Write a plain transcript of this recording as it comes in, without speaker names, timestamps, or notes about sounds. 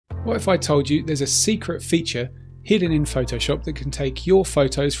What if I told you there's a secret feature hidden in Photoshop that can take your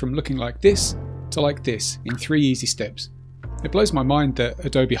photos from looking like this to like this in 3 easy steps? It blows my mind that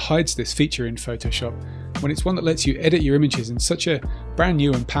Adobe hides this feature in Photoshop when it's one that lets you edit your images in such a brand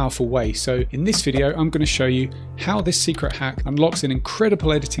new and powerful way. So in this video, I'm going to show you how this secret hack unlocks an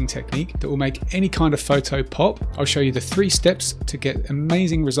incredible editing technique that will make any kind of photo pop. I'll show you the 3 steps to get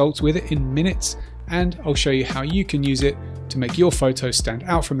amazing results with it in minutes, and I'll show you how you can use it to make your photos stand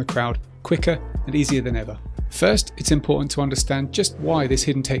out from the crowd quicker and easier than ever. First, it's important to understand just why this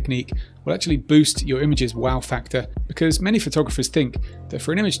hidden technique will actually boost your image's wow factor, because many photographers think that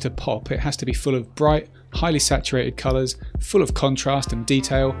for an image to pop, it has to be full of bright, highly saturated colours, full of contrast and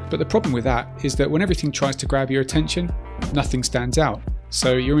detail. But the problem with that is that when everything tries to grab your attention, nothing stands out.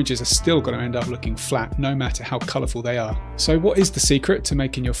 So your images are still going to end up looking flat, no matter how colourful they are. So what is the secret to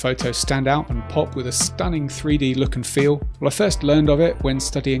making your photos stand out and pop with a stunning 3D look and feel? Well, I first learned of it when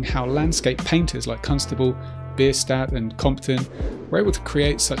studying how landscape painters like Constable, Bierstadt and Compton were able to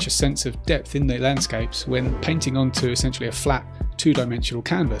create such a sense of depth in their landscapes when painting onto essentially a flat, two-dimensional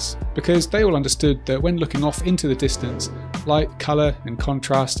canvas, because they all understood that when looking off into the distance, light, colour and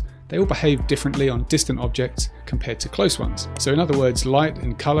contrast, they all behave differently on distant objects compared to close ones. So in other words, light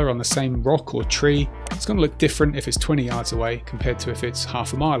and colour on the same rock or tree, it's going to look different if it's 20 yards away compared to if it's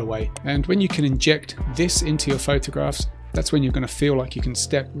half a mile away. And when you can inject this into your photographs, that's when you're going to feel like you can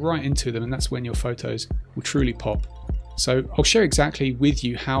step right into them, and that's when your photos will truly pop. So I'll share exactly with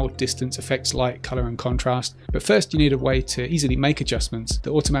you how distance affects light, colour and contrast, but first you need a way to easily make adjustments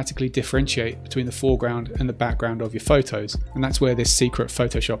that automatically differentiate between the foreground and the background of your photos, and that's where this secret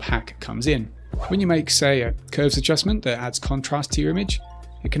Photoshop hack comes in. When you make, say, a curves adjustment that adds contrast to your image,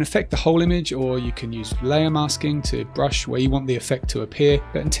 it can affect the whole image, or you can use layer masking to brush where you want the effect to appear,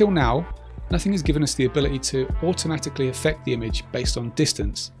 but until now, nothing has given us the ability to automatically affect the image based on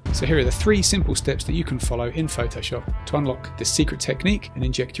distance. So here are the 3 simple steps that you can follow in Photoshop to unlock this secret technique and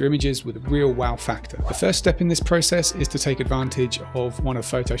inject your images with a real wow factor. The first step in this process is to take advantage of one of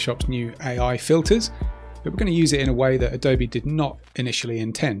Photoshop's new AI filters, but we're going to use it in a way that Adobe did not initially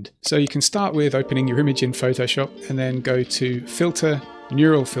intend. So you can start with opening your image in Photoshop and then go to Filter,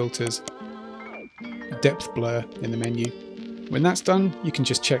 Neural Filters, Depth Blur in the menu. When that's done, you can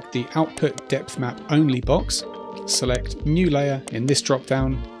just check the Output Depth Map Only box, select New Layer in this drop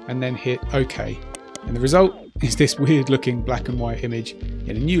down, and then hit OK. And the result is this weird looking black and white image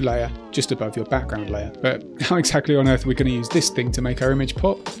in a new layer just above your background layer. But how exactly on earth are we going to use this thing to make our image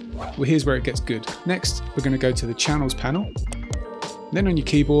pop? Well, here's where it gets good. Next, we're going to go to the Channels panel. Then on your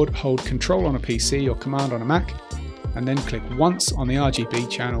keyboard, hold Control on a PC or Command on a Mac, and then click once on the RGB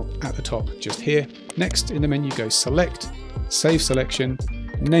channel at the top, just here. Next, in the menu, go Select, Save Selection,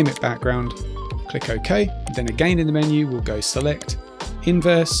 name it Background, click OK. Then again in the menu, we'll go Select,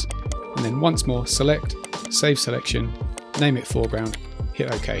 Inverse, and then once more Select, Save Selection, name it Foreground,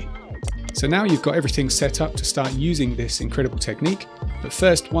 hit OK. So now you've got everything set up to start using this incredible technique, but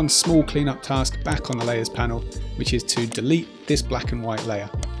first one small cleanup task back on the Layers panel, which is to delete this black and white layer.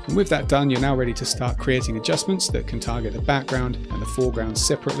 And with that done, you're now ready to start creating adjustments that can target the background and the foreground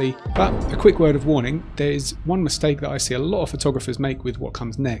separately. But a quick word of warning, there is one mistake that I see a lot of photographers make with what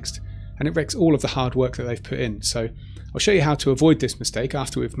comes next, and it wrecks all of the hard work that they've put in. So I'll show you how to avoid this mistake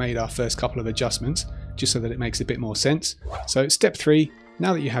after we've made our first couple of adjustments, just so that it makes a bit more sense. So step 3,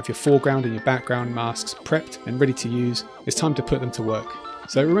 now that you have your foreground and your background masks prepped and ready to use, it's time to put them to work.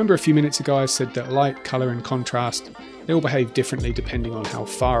 So remember a few minutes ago I said that light, colour and contrast, they all behave differently depending on how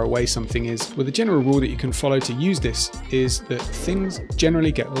far away something is. Well, the general rule that you can follow to use this is that things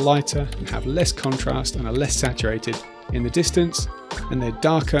generally get lighter and have less contrast and are less saturated in the distance, and they're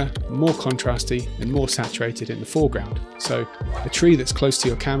darker, more contrasty and more saturated in the foreground. So a tree that's close to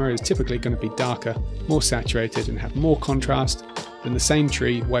your camera is typically going to be darker, more saturated and have more contrast than the same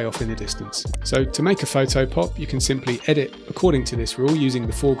tree way off in the distance. So to make a photo pop, you can simply edit according to this rule using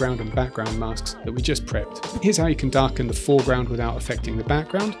the foreground and background masks that we just prepped. Here's how you can darken the foreground without affecting the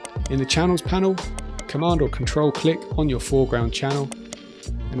background. In the Channels panel, Command or Control click on your foreground channel,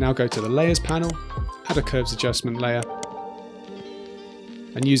 and now go to the Layers panel, add a Curves Adjustment layer,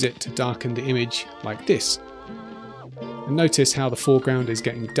 and use it to darken the image like this. And notice how the foreground is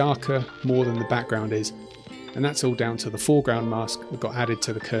getting darker more than the background is, and that's all down to the foreground mask that got added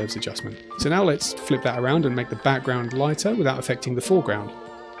to the curves adjustment. So now let's flip that around and make the background lighter without affecting the foreground.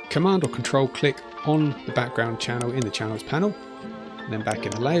 Command or Control click on the background channel in the Channels panel, and then back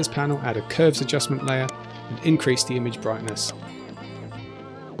in the Layers panel add a Curves Adjustment layer and increase the image brightness.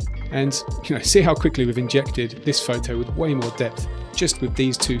 And see how quickly we've injected this photo with way more depth just with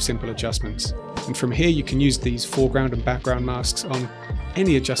these 2 simple adjustments. And from here you can use these foreground and background masks on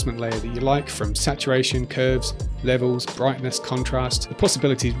any adjustment layer that you like, from saturation, curves, levels, brightness, contrast. The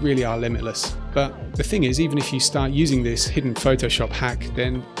possibilities really are limitless. But the thing is, even if you start using this hidden Photoshop hack,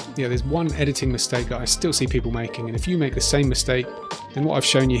 then there's one editing mistake that I still see people making, and if you make the same mistake, then what I've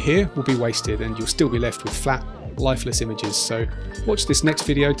shown you here will be wasted and you'll still be left with flat, lifeless images. So watch this next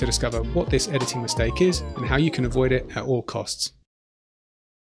video to discover what this editing mistake is and how you can avoid it at all costs.